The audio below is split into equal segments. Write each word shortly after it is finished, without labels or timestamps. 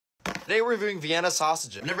Today we're reviewing Vienna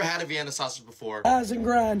sausages. I've never had a Vienna sausage before. Rise and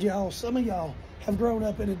grind, y'all. Some of y'all have grown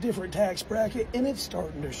up in a different tax bracket, and it's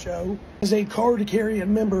starting to show. As a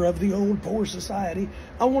card-carrying member of the old poor society,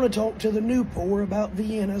 I want to talk to the new poor about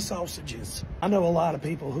Vienna sausages. I know a lot of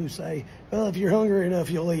people who say, well, if you're hungry enough,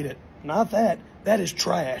 you'll eat it. Not that. That is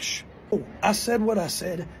trash. Oh, I said what I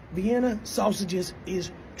said. Vienna sausages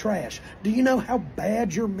is trash. Do you know how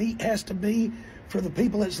bad your meat has to be for the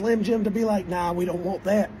people at Slim Jim to be like, nah, we don't want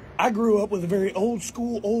that? I grew up with a very old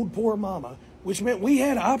school, old poor mama, which meant we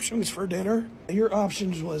had options for dinner. Your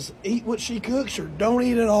options was eat what she cooks or don't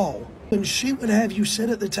eat at all. And she would have you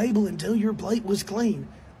sit at the table until your plate was clean.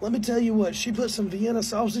 Let me tell you what, she put some Vienna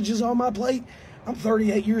sausages on my plate. I'm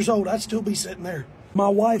 38 years old, I'd still be sitting there. My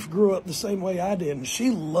wife grew up the same way I did, and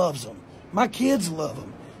she loves them. My kids love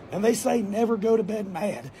them. And they say never go to bed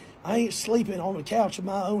mad. I ain't sleeping on the couch of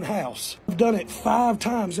my own house. I've done it 5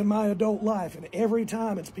 times in my adult life, and every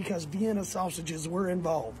time it's because Vienna sausages were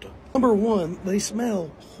involved. Number one, they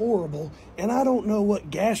smell horrible, and I don't know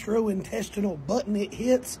what gastrointestinal button it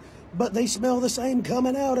hits, but they smell the same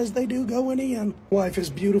coming out as they do going in. My wife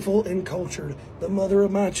is beautiful and cultured, the mother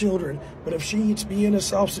of my children, but if she eats Vienna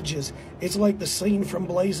sausages, it's like the scene from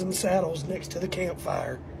Blazing Saddles next to the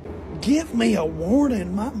campfire. Give me a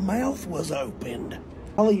warning, my mouth was opened.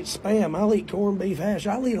 I'll eat Spam, I'll eat corned beef hash,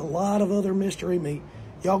 I'll eat a lot of other mystery meat.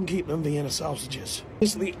 Y'all can keep them Vienna sausages.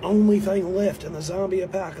 It's the only thing left in the zombie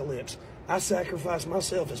apocalypse. I sacrifice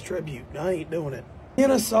myself as tribute. I ain't doing it.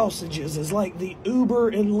 Vienna sausages is like the Uber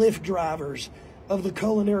and Lyft drivers of the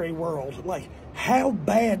culinary world. Like, how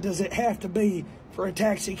bad does it have to be for a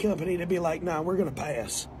taxi company to be like, nah, we're gonna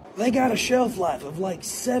pass? They got a shelf life of like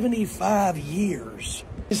 75 years.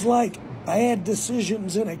 It's like bad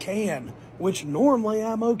decisions in a can, which normally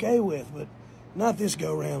I'm okay with, but not this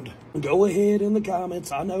go-round. Go ahead in the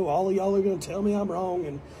comments. I know all of y'all are going to tell me I'm wrong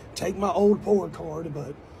and take my old poor card,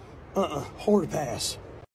 but hard pass.